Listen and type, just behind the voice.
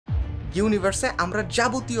ইউনিভার্সে আমরা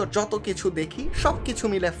যাবতীয় যত কিছু দেখি সব কিছু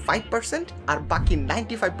মিলে 5%, আর বাকি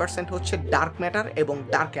 95% হচ্ছে ডার্ক ম্যাটার এবং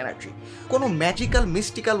ডার্ক এনার্জি। কোনো ম্যাজিক্যাল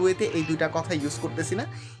মিস্টিক্যাল ওয়েতে এই দুইটা কথা ইউজ করতেছি না,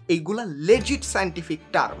 এইগুলা লেজিট সায়েন্টিফিক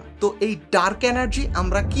টার্ম। তো এই ডার্ক এনার্জি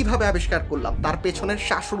আমরা কিভাবে আবিষ্কার করলাম তার পেছনের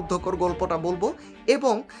শ্বাসরুদ্ধকর গল্পটা বলবো,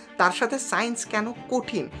 এবং তার সাথে সায়েন্স কেন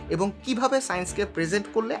কঠিন এবং কিভাবে সায়েন্সকে প্রেজেন্ট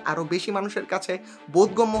করলে আরও বেশি মানুষের কাছে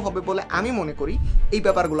বোধগম্য হবে বলে আমি মনে করি, এই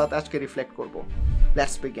ব্যাপারগুলোতে আজকে রিফ্লেক্ট করব।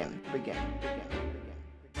 Let's begin.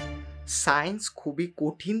 সায়েন্স খুবই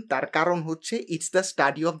কঠিন, তার কারণ হচ্ছে it's the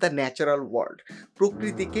study of the natural world.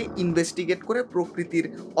 প্রকৃতিকে ইনভেস্টিগেট করে প্রকৃতির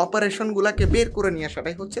অপারেশনগুলোকে বের করে নিয়ে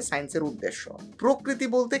আসাটাই হচ্ছে সায়েন্সের উদ্দেশ্য। প্রকৃতি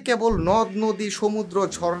বলতে কেবল নদ নদী, সমুদ্র,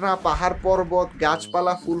 ঝর্ণা, পাহাড় পর্বত,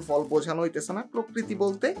 গাছপালা, ফুল ফল বোঝানো হইতেছে না। প্রকৃতি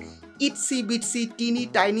বলতে ইটসি বিটসি টিনি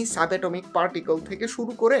টাইনি সাবঅ্যাটমিক পার্টিকল থেকে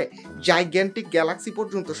শুরু করে জাইগ্যান্টিক গ্যালাক্সি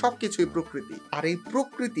পর্যন্ত সবকিছুই প্রকৃতি। আর এই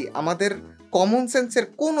প্রকৃতি আমাদের কমন সেন্সের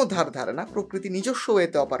কোনো ধার ধারে না। প্রকৃতি নিজস্ব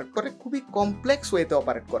ওয়েতে অপারেট করে, খুবই কমপ্লেক্স ওয়েতে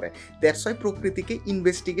অপারেট করে। দ্যাটস ওয়াই প্রকৃতিকে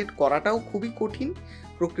ইনভেস্টিগেট করাটাও খুবই কঠিন,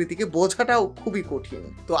 প্রকৃতিকে বোঝাটাও খুবই কঠিন।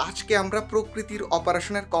 তো আজকে আমরা প্রকৃতির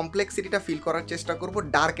অপারেশনের কমপ্লেক্সিটিটা ফিল করার চেষ্টা করব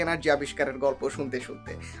ডার্ক এনার্জি আবিষ্কারের গল্প শুনতে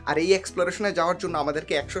শুনতে। আর এই এক্সপ্লোরেশনে যাওয়ার জন্য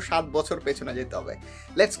আমাদেরকে 107 বছর পেছনে যেতে হবে।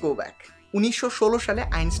 Let's go back. 1916 সালে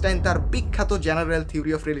আইনস্টাইন তার বিখ্যাত general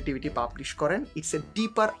theory of relativity publish করেন। It's a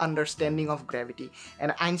ডিপার understanding of gravity.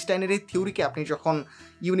 And আইনস্টাইনের এই থিওরিকে আপনি যখন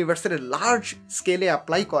ইউনিভার্সের লার্জ স্কেলে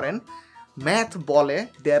অ্যাপ্লাই করেন, ম্যাথ বলে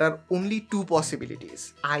দেয়ার আর অনলি 2 পসিবিলিটিস।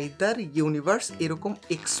 আইদার ইউনিভার্স এরকম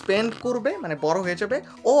এক্সপ্যান্ড করবে, মানে বড় হয়ে যাবে,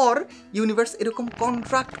 অর ইউনিভার্স এরকম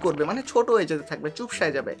কন্ট্রাক্ট করবে, মানে ছোট হয়ে যেতে থাকবে,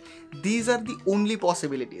 চুপসায় যাবে। These are the only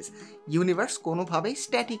possibilities. Universe কোনোভাবেই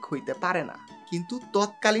স্ট্যাটিক হইতে পারে না। কিন্তু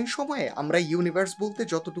তৎকালীন সময়ে আমরা ইউনিভার্স বলতে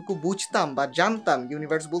যতটুকু বুঝতাম বা জানতাম,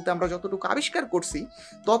 ইউনিভার্স বলতে আমরা যতটুকু আবিষ্কার করছি,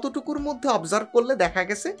 ততটুকুর মধ্যে অবজার্ভ করলে দেখা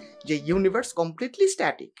গেছে যে ইউনিভার্স কমপ্লিটলি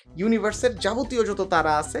স্ট্যাটিক। ইউনিভার্সের যাবতীয় যত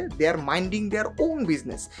তারা আছে, দে আর মাইন্ডিং দেয়ার ওন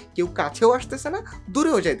বিজনেস। কেউ কাছেও আসতেছে না,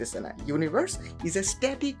 দূরেও যাইতেছে না। Universe is a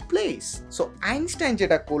static place. So Einstein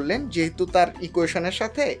যেটা করলেন, যেহেতু তার ইকুয়েশনের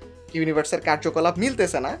সাথে ইউনিভার্সের কার্যকলাপ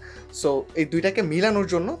মিলতেছে না, সো এই দুইটাকে মিলানোর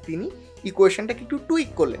জন্য তিনি ইকুয়েশনটাকে একটু টুইক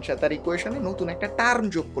করলেন। সে তার ইকুয়েশনে নতুন একটা টার্ম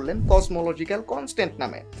যোগ করলেন, কসমোলজিক্যাল কনস্ট্যান্ট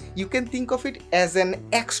নামে। You can think of it as an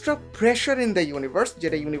extra pressure in the universe,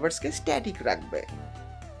 যেটা ইউনিভার্সকে স্ট্যাটিক রাখবে।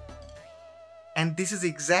 And this is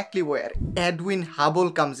exactly where Edwin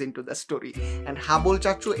Hubble comes into the story. And Hubble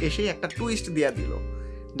চাচ্চু এসেই একটা টুইস্ট দিয়া দিল।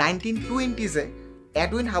 1920s-এ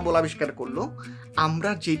এডউইন হাবল আবিষ্কার করলো,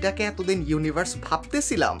 আমরা যেটাকে এতদিন ইউনিভার্স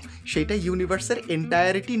ভাবতেছিলাম সেটা ইউনিভার্সের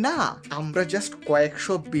এন্টায়ারিটি না। আমরা জাস্ট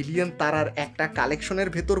কয়েকশো বিলিয়ন তারার একটা কালেকশনের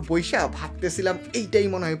ভেতর বৈশা ভাবতেছিলাম এইটাই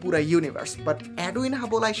মনে হয় পুরা ইউনিভার্স। বাট এডউইন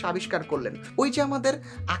হাবল আইসা আবিষ্কার করলেন, ওই যে আমাদের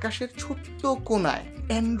আকাশের ছোট্ট কোনায়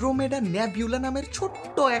অ্যান্ড্রোমেডা নেবিউলা নামের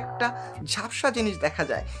ছোট্ট একটা ঝাপসা জিনিস দেখা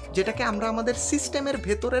যায়, যেটাকে আমরা আমাদের সিস্টেমের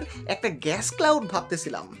ভেতরের একটা গ্যাস ক্লাউড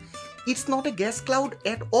ভাবতেছিলাম। It's not a gas cloud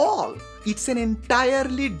at all. It's an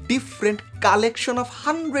entirely different collection of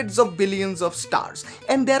hundreds of billions of stars.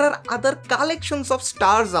 And there are other collections of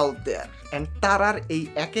stars out there. And তারার এই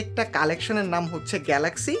এক একটা কালেকশনের নাম হচ্ছে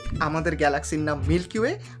গ্যালাক্সি। আমাদের গ্যালাক্সির নাম মিল্কি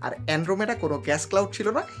ওয়ে। আর অ্যান্ড্রোমেডা কোনো গ্যাস ক্লাউড ছিল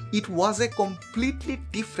না। It was a completely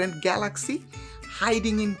different galaxy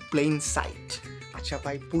hiding in plain sight. আচ্ছা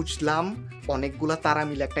ভাই, বুঝলাম অনেকগুলা তারা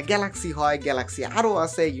মিলে একটা গ্যালাক্সি হয়, গ্যালাক্সি আরও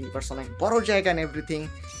আছে, ইউনিভার্স অনেক বড় জায়গা and everything.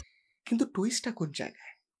 কিন্তু টুইস্টটা কোন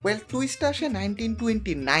জায়গায়? ওয়েল, টুইস্টটা আসে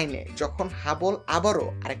 1929-এ, যখন হাবল আবারও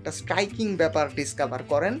আরেকটা স্ট্রাইকিং ব্যাপার ডিসকভার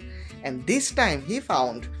করেন। And this time he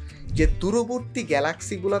found যে দূরবর্তী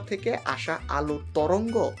গ্যালাক্সিগুলো থেকে আসা আলোর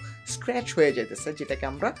তরঙ্গ স্ক্র্যাচ হয়ে যেতেছে, যেটাকে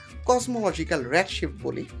আমরা কসমোলজিক্যাল রেডশিফট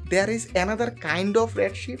বলি। There is another kind of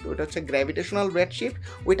redshift, ওইটা হচ্ছে গ্র্যাভিটেশনাল রেডশিফট।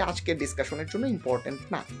 ওইটা আজকের ডিসকাশনের জন্য ইম্পর্টেন্ট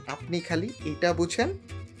না। আপনি খালি এটা বুঝেন,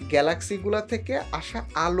 গ্যালাক্সিগুলো থেকে আসা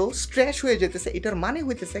আলো স্ট্রেচ হয়ে যেতেছে, এটার মানে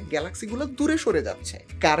হইতেছে গ্যালাক্সিগুলো দূরে সরে যাচ্ছে।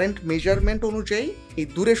 কারেন্ট মেজারমেন্ট অনুযায়ী এই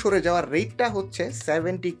দূরে সরে যাওয়ার রেটটা হচ্ছে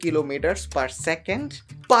 70 কিলোমিটার পার সেকেন্ড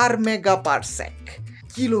পার মেগা পার সেক।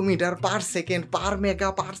 কিলোমিটার পার সেকেন্ড পার মেগা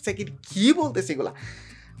পার সেকেন্ড, কি বলতেছি এগুলা?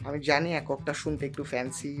 আমি জানি এককটা শুনতে একটু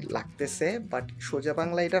ফ্যান্সি লাগতেছে, বাট সোজা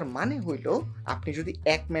বাংলা এটার মানে হইল, আপনি যদি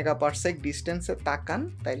 1 মেগা পার সেক ডিস্টেন্সে তাকান,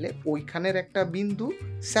 তাইলে ওইখানের একটা বিন্দু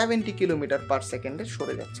 70 কিলোমিটার পার সেকেন্ডে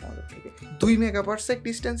সরে যাচ্ছে আমাদের থেকে। 2 মেগা পার সেক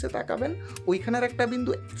ডিস্টেন্সে তাকাবেন, ওইখানের একটা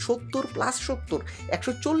বিন্দু 70 প্লাস 70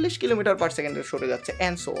 140 কিলোমিটার পার সেকেন্ডে সরে যাচ্ছে,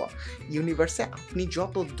 অ্যান্ড সো অন। ইউনিভার্সে আপনি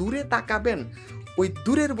যত দূরে তাকাবেন, ওই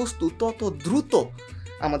দূরের বস্তু তত দ্রুত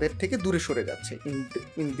আমাদের থেকে দূরে সরে যাচ্ছে।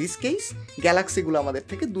 ইন দিস কেস গ্যালাক্সিগুলো আমাদের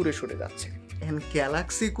থেকে দূরে সরে যাচ্ছে। অ্যান্ড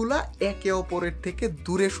গ্যালাক্সিগুলো একে অপরের থেকে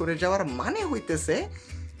দূরে সরে যাওয়ার মানে হইতেছে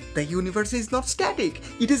The universe is not static.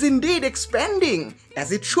 It is indeed expanding, as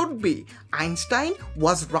it should be. Einstein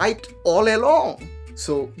was right all along.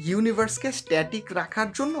 So ইউনিভার্সকে static রাখার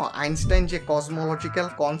জন্য আইনস্টাইন যে কসমোলজিক্যাল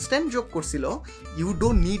কনস্ট্যান্ট যোগ করছিল, you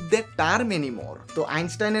don't need that term anymore. তো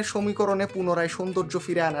আইনস্টাইনের সমীকরণে পুনরায় সৌন্দর্য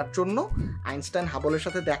ফিরে আনার জন্য আইনস্টাইন হাবলের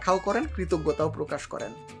সাথে দেখাও করেন, কৃতজ্ঞতাও প্রকাশ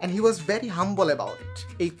করেন, and he was very humble about it.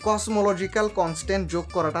 এই কসমোলজিক্যাল কনস্ট্যান্ট যোগ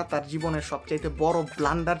করাটা তার জীবনের সবচাইতে বড়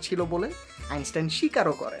ব্লান্ডার ছিল বলে আইনস্টাইন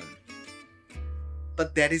স্বীকারও করেন।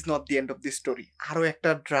 But that is not the end of this story. আরো একটা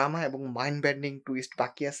ড্রামা এবং মাইন্ড বেন্ডিং টুইস্ট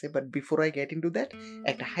বাকি আছে। But before I get into that,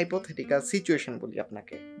 একটা হাইপোথেটিক্যাল সিচুয়েশন বলি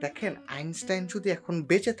আপনাকে। দেখেন, আইনস্টাইন যদি এখন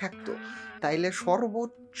বেঁচে থাকতো তাইলে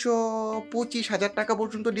সর্বোচ্চ 25,000 টাকা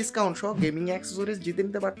পর্যন্ত ডিসকাউন্ট সহ গেমিং অ্যাক্সেসরিজ জিতে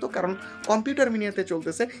নিতে পারতো, কারণ কম্পিউটার মিনিয়াতে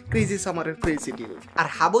চলতেছে ক্রেজি সামারের ক্রেজি ডিল। আর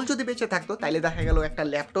হাবল যদি বেঁচে থাকতো তাইলে দেখা গেল একটা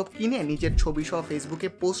ল্যাপটপ কিনে নিজের ছবি সহ ফেসবুকে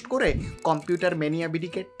পোস্ট করে কম্পিউটার ম্যানিয়া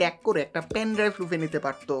বিডিকে ট্যাগ করে একটা পেন ড্রাইভ লুফে নিতে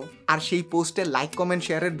পারতো। আর সেই পোস্টে লাইক কমেন্ট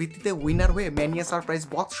শেয়ারের ভিত্তিতে উইনার হয়ে ম্যানিয়া সারপ্রাইজ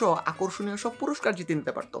বক্স সহ আকর্ষণীয় সব পুরস্কার জিতে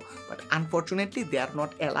নিতে পারতো। But unfortunately they are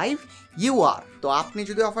not alive, you আর। তো আপনি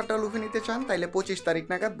যদি অফারটা লুফে নিতে চান তাহলে 25 তারিখ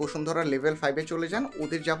নাগাদ বসুন্ধরা লেভেল 5-এ চলে যান।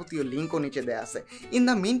 ওদের যাবতীয় লিঙ্কও নিচে দেওয়া আছে। In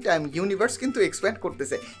the mean time universe কিন্তু এক্সপ্যান্ড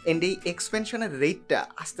করতেছে, এন্ড এই এক্সপেনশনের রেটটা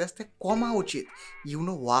আস্তে আস্তে কমা উচিত। You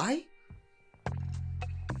know Y?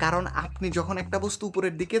 কারণ আপনি যখন একটা বস্তু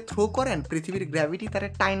উপরের দিকে থ্রো করেন, পৃথিবীর গ্র্যাভিটি তারে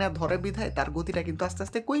টাইনা ধরে বিধায় তার গতিটা কিন্তু আস্তে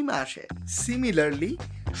আস্তে কইমা আসে। সিমিলারলি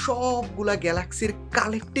সবগুলা গ্যালাক্সির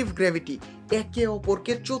কালেকটিভ গ্র্যাভিটি একে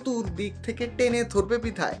অপরকে চতুর্দিক থেকে টেনে ধরবে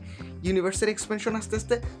বিধায় ইউনিভার্সের এক্সপেনশন আস্তে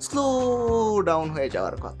আস্তে স্লো ডাউন হয়ে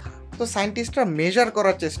যাওয়ার কথা। তো সায়েন্টিস্টরা মেজার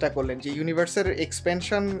করার চেষ্টা করলেন যে ইউনিভার্সের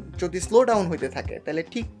এক্সপেনশন যদি স্লো ডাউন হইতে থাকে তাহলে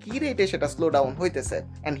ঠিক কি রেটে সেটা স্লো ডাউন হইতেছে।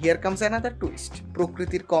 And here comes another twist.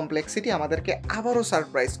 প্রকৃতির কমপ্লেক্সিটি আমাদেরকে আবারও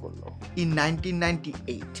সারপ্রাইজ করলো। ইন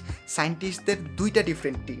 1998 সায়েন্টিস্টদের দুইটা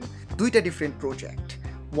ডিফারেন্ট টিম, দুইটা different project.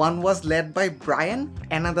 One was led by Brian,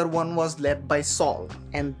 another one was led by Saul,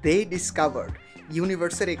 and they discovered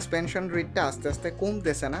ইউনিভার্সের এক্সপেনশন রেটটা আস্তে আস্তে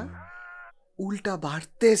কমতেছে না, উল্টা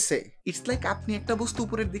বাড়তেছে। ইটস লাইক আপনি একটা বস্তু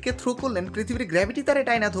উপরের দিকে থ্রো করলেন, পৃথিবীর গ্র্যাভিটি তারে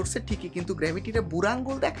টাইনা ধরছে ঠিকই, কিন্তু গ্র্যাভিটিরে বুড়া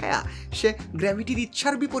আঙ্গুল দেখায়া সে গ্র্যাভিটির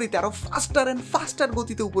ইচ্ছার বিপরীতে আরো ফাস্টার অ্যান্ড ফাস্টার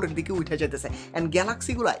গতিতে উপরের দিকে উঠে যেতেছে। অ্যান্ড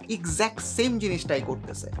গ্যালাক্সিগুলা এক্স্যাক্ট সেম জিনিসটাই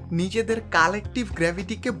করতেছে, নিজেদের কালেকটিভ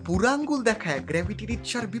গ্র্যাভিটিকে বুড়া আঙ্গুল দেখায় গ্র্যাভিটির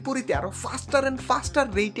ইচ্ছার বিপরীতে আরো ফাস্টার অ্যান্ড ফাস্টার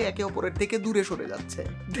রেটে একে অপরের থেকে দূরে সরে যাচ্ছে।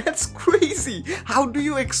 That's crazy. How do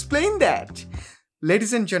you explain that?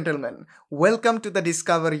 Ladies and gentlemen, welcome to the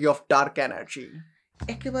discovery of dark energy.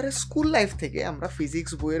 একেবারে স্কুল লাইফ থেকে আমরা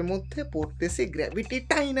ফিজিক্স বইয়ের মধ্যে পড়তেছি গ্র্যাভিটি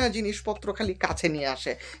টাইনা জিনিসপত্র খালি কাছে নিয়ে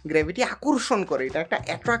আসে, গ্র্যাভিটি আকর্ষণ করে, এটা একটা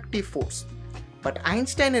অ্যাট্রাকটিভ ফোর্স। বাট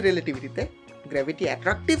আইনস্টাইনের রিলেটিভিটিতে গ্র্যাভিটি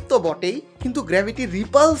অ্যাট্রাকটিভ তো বটেই, কিন্তু গ্র্যাভিটি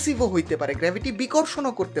রিপালসিভও হইতে পারে, গ্র্যাভিটি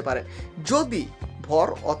বিকর্ষণও করতে পারে যদি ভর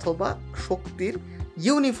অথবা শক্তির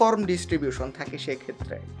ইউনিফর্ম ডিস্ট্রিবিউশন থাকে।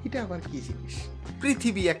 সেক্ষেত্রে এটা আবার কি জিনিস?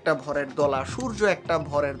 পৃথিবী একটা ভরের দলা, সূর্য একটা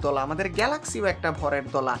ভরের দলা, আমাদের গ্যালাক্সিও একটা ভরের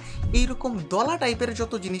দলা। এইরকম দলা টাইপের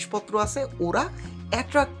যত জিনিসপত্র আছে ওরা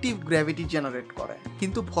অ্যাট্রাকটিভ গ্র্যাভিটি জেনারেট করে।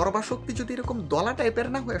 কিন্তু ভর বা শক্তি যদি এরকম দলা টাইপের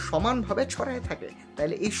না হয়ে সমানভাবে ছড়ায় থাকে,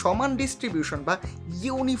 তাহলে এই সমান ডিস্ট্রিবিউশন বা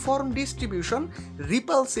uniform distribution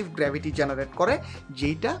repulsive gravity generate করে,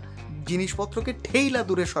 যেটা জিনিসপত্রকে ঠেইলা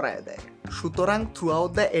দূরে সরায় দেয়। সুতরাং through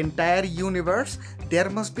out the entire universe there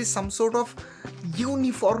must be some sort of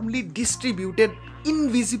uniformly distributed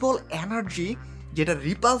invisible energy যেটা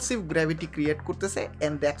রিপালসিভ গ্র্যাভিটি ক্রিয়েট করতেছে।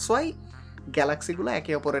 অ্যান্ড দ্যাটস ওয়াই গ্যালাক্সিগুলো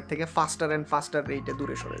একে অপরের থেকে ফাস্টার অ্যান্ড ফাস্টার রেটে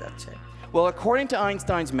দূরে সরে যাচ্ছে। Well, according to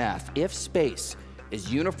Einstein's math, if space is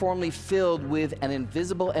uniformly filled with an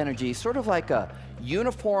invisible energy, sort of like a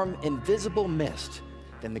uniform invisible mist,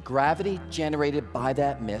 then the gravity generated by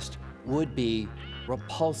that mist would be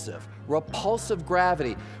repulsive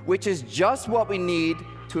gravity, which is just what we need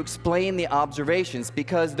to explain the observations,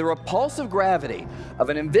 because the repulsive gravity of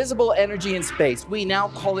an invisible energy in space, we now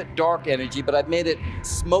call it dark energy, but I've made it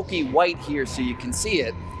smoky white here so you can see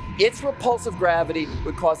it. Its repulsive gravity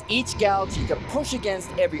would cause each galaxy to push against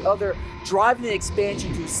every other, driving the expansion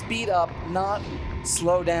to speed up, not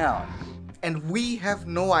slow down. And we have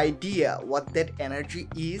no idea what that energy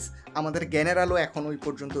is. আমাদের জ্ঞানের আলো এখন ওই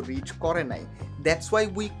পর্যন্ত rich করে নাই। That's why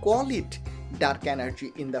we call it dark energy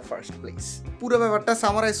in the first place. পুরো ব্যাপারটা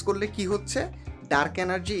সামারাইজ করলে কি হচ্ছে, ডার্ক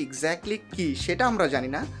এনার্জি এক্স্যাক্টলি কি সেটা আমরা জানি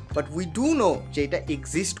না, বাট উই ডু নো যে এটা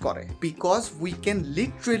এক্সিস্ট করে because we can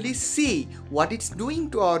literally C what it's doing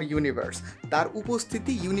to our universe. তার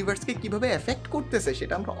উপস্থিতি ইউনিভার্সকে কিভাবে এফেক্ট করতেছে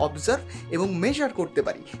সেটা আমরা অবজার্ভ এবং মেজার করতে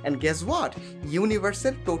পারি। অ্যান্ড গেস হোয়াট,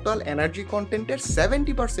 ইউনিভার্সের টোটাল এনার্জি কন্টেন্টের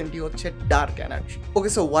 70%ই হচ্ছে dark energy. Okay,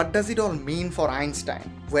 so what does it all mean for Einstein?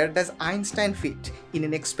 Where does Einstein fit in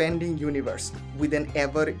an expanding universe with an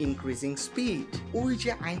ever-increasing speed? ওই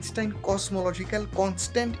যে আইনস্টাইন কসমোলজিক্যাল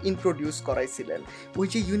কনস্ট্যান্ট ইন্ট্রোডিউস করাইছিলেন, ওই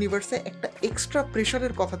যে ইউনিভার্সে একটা extra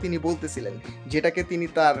প্রেশারের কথা তিনি বলতেছিলেন, যেটাকে তিনি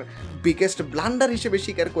তার বিগেস্ট ব্লান্ডার হিসেবে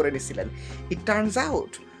স্বীকার করে নিয়েছিলেন। It turns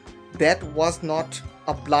out that was not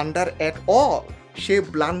a blunder at all. Say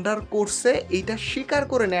blunder করছে এইটা স্বীকার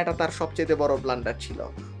করে নেওয়াটা তার সবচেয়ে বড় ব্লান্ডার ছিল।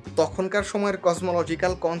 তখনকার সময়ের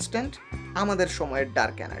কসমোলজিক্যাল কনস্ট্যান্ট, আমাদের সময়ের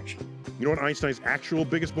dark energy. You know what Einstein's actual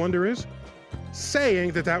biggest blunder is? Saying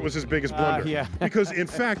that that was his biggest blunder. Yeah. Because in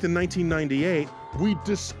fact, in 1998, we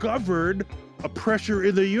discovered a pressure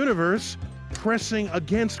in the universe pressing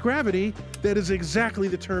against gravity that is exactly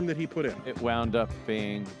the term that he put in. It wound up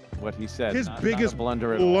being what he said. His not biggest a blunder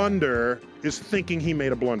at all. blunder is thinking he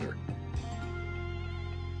made a blunder.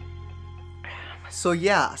 So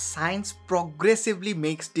yeah, science progressively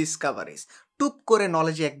makes discoveries. টুপ করে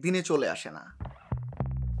knowledge একদিনে চলে আসে না।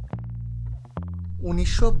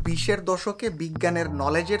 1920-এর দশকে বিজ্ঞানের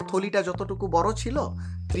নলেজের থলিটা যতটুকু বড় ছিল,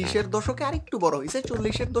 30-এর দশকে আরেকটু বড় হয়েছে,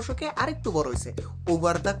 40-এর দশকে আরেকটু বড় হয়েছে।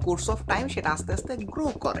 Over the course of time সেটা আস্তে আস্তে গ্রো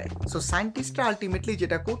করে। সো সায়েন্টিস্টরা আলটিমেটলি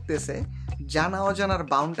যেটা করতেছে, জানা অজানার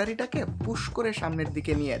বাউন্ডারিটাকে পুশ করে সামনের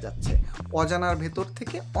দিকে নিয়ে যাচ্ছে। অজানার ভেতর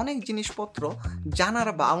থেকে অনেক জিনিসপত্র জানার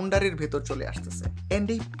বাউন্ডারির ভেতর চলে আসতেছে। অ্যান্ড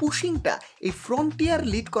এই পুশিংটা, এই ফ্রন্টিয়ার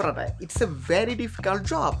লিড করাটা, it's a very difficult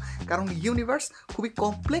job. কারণ ইউনিভার্স খুবই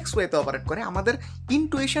কমপ্লেক্স ওয়েতে অপারেট করে, আমাদের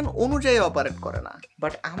ইনটুইশন অনুযায়ী অপারেট করে না।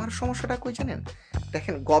 বাট আমার সমস্যাটা কই জানেন?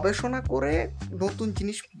 দেখেন, গবেষণা করে নতুন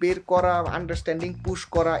জিনিস বের করা, আন্ডারস্ট্যান্ডিং পুশ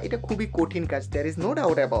করা, এটা খুবই কঠিন কাজ, there is no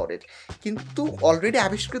doubt about it. কিন্তু অলরেডি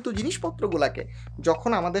আবিষ্কৃত জিনিসপত্রগুলোকে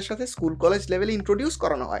যখন আমাদের সাথে স্কুল কলেজ লেভেলে ইন্ট্রোডিউস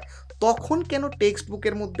করানো হয়, তখন কেন টেক্সট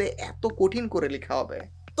বুকের মধ্যে এত কঠিন করে লেখা হবে?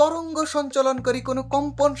 তরঙ্গ সঞ্চালনকারী কোনো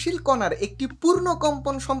কম্পনশীল কণার একটি পূর্ণ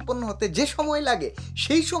কম্পন সম্পন্ন হতে যে সময় লাগে,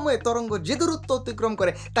 সেই সময়ে তরঙ্গ যে দূরত্ব অতিক্রম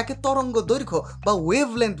করে তাকে তরঙ্গ দৈর্ঘ্য বা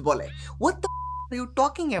ওয়েভলেন্থ বলে। What the are you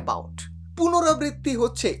talking about? পুনরাবৃত্তি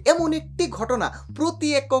হচ্ছে এমন একটি ঘটনা প্রতি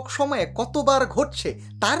একক সময়ে কতবার ঘটছে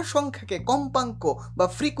তার সংখ্যাকে কম্পাঙ্ক বা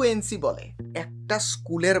ফ্রিকোয়েন্সি বলে। একটা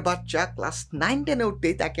স্কুলের বাচ্চা ক্লাস 9-10-এ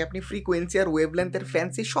উঠতেই তাকে আপনি ফ্রিকোয়েন্সি আর ওয়েভলেন্থের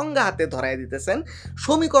ফ্যান্সি সংজ্ঞা হাতে ধরাই দিতেছেন,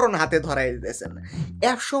 সমীকরণ হাতে ধরাই দিতেছেন।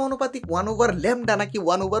 এফ সমানুপাতিক 1/λ নাকি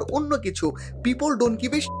 1/ অন্য কিছু, people don't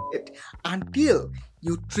give a sheet until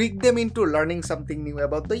you trick them into learning something new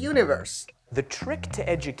about the universe. The trick to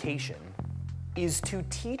education is to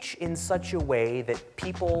teach in such a way that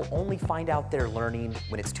people only find out they're learning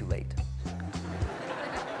when it's too late.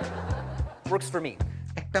 Works for me.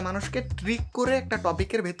 একটা মানুষকে trick করে একটা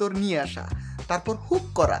টপিকের ভেতর নিয়ে আসা, তারপর hook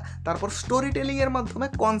করা, তারপর স্টোরি টেলিং এর মাধ্যমে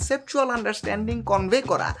কনসেপচুয়াল আন্ডারস্ট্যান্ডিং কনভে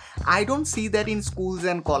করা। I don't see that in schools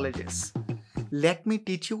and colleges. Let me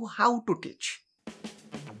teach you how to teach.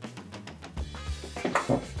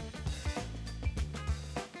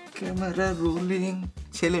 Camera rolling.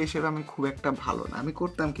 ছেলে হিসেবে আমি খুব একটা ভালো না। আমি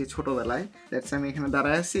করতাম কি ছোটবেলায়, দ্যাটস আমি এখানে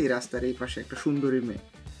দাঁড়ায় আছি, রাস্তার এই পাশে একটা সুন্দরী মেয়ে,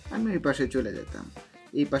 আমি এই পাশে চলে যেতাম।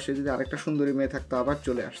 এই পাশে যদি আরেকটা সুন্দরী মেয়ে থাকতো, আবার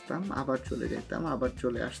চলে আসতাম, আবার চলে যেতাম, আবার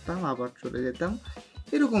চলে আসতাম, আবার চলে যেতাম,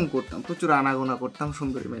 এরকম করতাম। প্রচুর আনাগোনা করতাম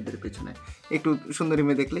সুন্দরী মেয়েদের পেছনে। একটু সুন্দরী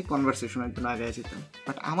মেয়ে দেখলেই কনভারসেশনের জন্য আগে যেতাম।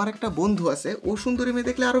 বাট আমার একটা বন্ধু আছে, ও সুন্দরী মেয়ে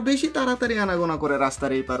দেখলে আরও বেশি তাড়াতাড়ি আনাগোনা করে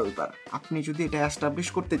রাস্তার এই পার ওই পার। আপনি যদি এটা অ্যাস্টাবলিশ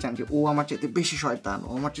করতে চান যে ও আমার চাইতে বেশি শয়তান,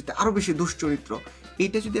 ও আমার চাইতে আরও বেশি দুশ্চরিত্র,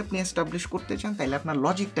 এইটা যদি আপনি অ্যাস্টাবলিশ করতে চান, তাহলে আপনার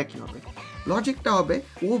লজিকটা কী হবে? লজিকটা হবে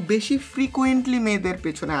ও বেশি ফ্রিকোয়েন্টলি মেয়েদের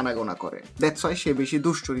পেছনে আনাগোনা করে, দ্যাটস ওয়াই সে বেশি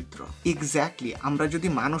দুশ্চরিত্র। এক্স্যাক্টলি, আমরা যদি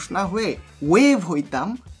মানুষ না হয়ে ওয়েভ হইতাম,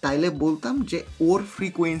 তাইলে বলতাম যে ওর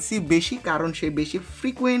ফ্রিকোয়েন্সি বেশি, কারণ সে বেশি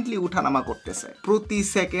ফ্রিকোয়েন্টলি উঠানামা করতেছে। প্রতি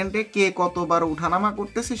সেকেন্ডে কে কতবার উঠানামা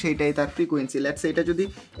করতেছে সেইটাই তার ফ্রিকোয়েন্সি। লেটস এটা যদি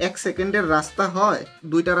 1 সেকেন্ডের রাস্তা হয়,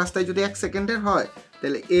 2টা রাস্তায় যদি 1 সেকেন্ডের হয়,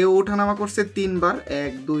 তাহলে এ ওঠানামা করছে 3 বার,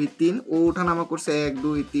 1 2 3, ও ওঠানামা করছে 1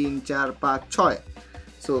 2 3 4 5 6।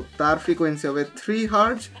 সো তার ফ্রিকোয়েন্সি হবে 3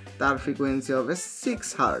 হার্জ, তার ফ্রিকোয়েন্সি হবে 6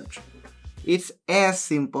 hertz. It's as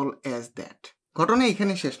simple as that. ঘটনা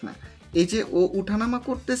এখানে শেষ না। এই যে ও উঠানামা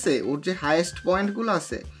করতেছে, ওর যে হায়েস্ট পয়েন্টগুলো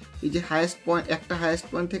আছে, এই যে হায়েস্ট পয়েন্ট, একটা হায়েস্ট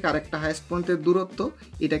পয়েন্ট থেকে আরেকটা হায়েস্ট পয়েন্টের দূরত্ব,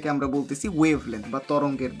 এটাকে আমরা বলতেছি ওয়েভলেন্থ বা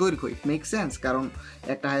তরঙ্গের দৈর্ঘ্য। ইট মেক সেন্স, কারণ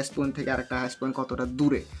একটা হায়েস্ট পয়েন্ট থেকে আরেকটা হায়েস্ট পয়েন্ট কতটা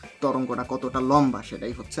দূরে, তরঙ্গটা কতটা লম্বা,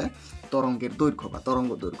 সেটাই হচ্ছে তরঙ্গের দৈর্ঘ্য বা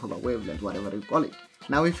তরঙ্গ দৈর্ঘ্য বা wavelength, whatever you call it.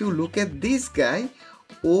 Now if you look at this guy,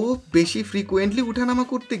 ও বেশি ফ্রিকোয়েন্টলি উঠানামা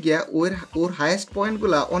করতে গিয়া ওর হায়েস্ট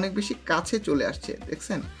পয়েন্টগুলো অনেক বেশি কাছে চলে আসছে,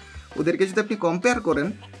 দেখছেন? ওদেরকে যদি আপনি কম্পেয়ার করেন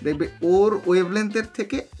দেখবে ওর ওয়েভলেন্থের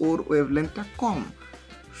থেকে ওর ওয়েভলেন্থটা কম,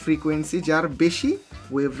 ফ্রিকোয়েন্সি যার বেশি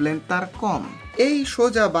ওয়েভলেন্থ তার কম। এই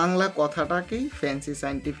সোজা বাংলা কথাটাকেই ফ্যান্সি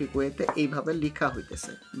সায়েন্টিফিক ওয়েতে এইভাবে লেখা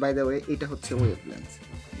হইতেছে। বাই দ্য ওয়ে, এটা হচ্ছে ওয়েভলেন্থ,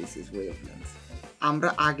 দিস ইজ ওয়েভলেন্থ। আমরা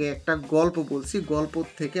আগে একটা গল্প বলছি, গল্প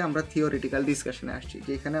থেকে আমরা থিওরিটিক্যাল ডিসকাশনে আসছি,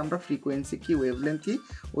 যেখানে আমরা ফ্রিকোয়েন্সি কি ওয়েভলেন্থ কি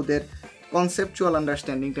ওদের কনসেপচুয়াল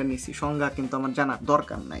আন্ডারস্ট্যান্ডিংটা নিছি, সংজ্ঞা কিন্তু আমার জানার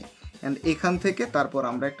দরকার নাই। অ্যান্ড এখান থেকে তারপর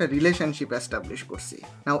আমরা একটা রিলেশনশিপ এস্টাবলিশ করছি।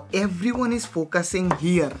 নাও এভরিওয়ান ইজ ফোকাসিং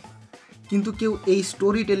হিয়ার, কিন্তু কেউ এই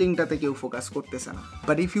স্টোরি টেলিংটাতে কেউ ফোকাস করতেছে না।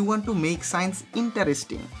 But if you want to make science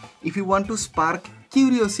interesting, if you want to spark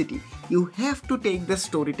curiosity, you have to take the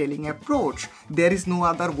storytelling approach. There is no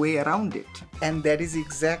other way around it, and that is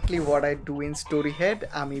exactly what I do in StoryHead.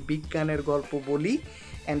 আমি বিজ্ঞানের গল্প বলি,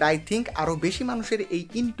 and I think আরো বেশি মানুষের এই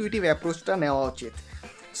intuitive অ্যাপ্রোচটা নেওয়া উচিত।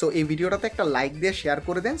 সো এই ভিডিওটাতে একটা লাইক দিয়ে শেয়ার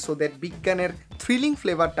করে দেন, সো দ্যাট বিজ্ঞানের থ্রিলিং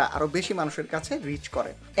ফ্লেভারটা আরো বেশি মানুষের কাছে রিচ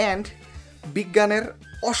করে। অ্যান্ড বিজ্ঞানের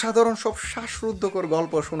অসাধারণ সব শ্বাসরুদ্ধকর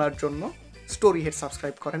গল্প শোনার জন্য StoryHead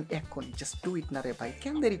সাবস্ক্রাইব করেন এক্ষুনি। জাস্ট ডু ইট না রে ভাই,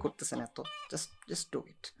 কেন দেরি করতেছেন এত? Just do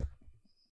it.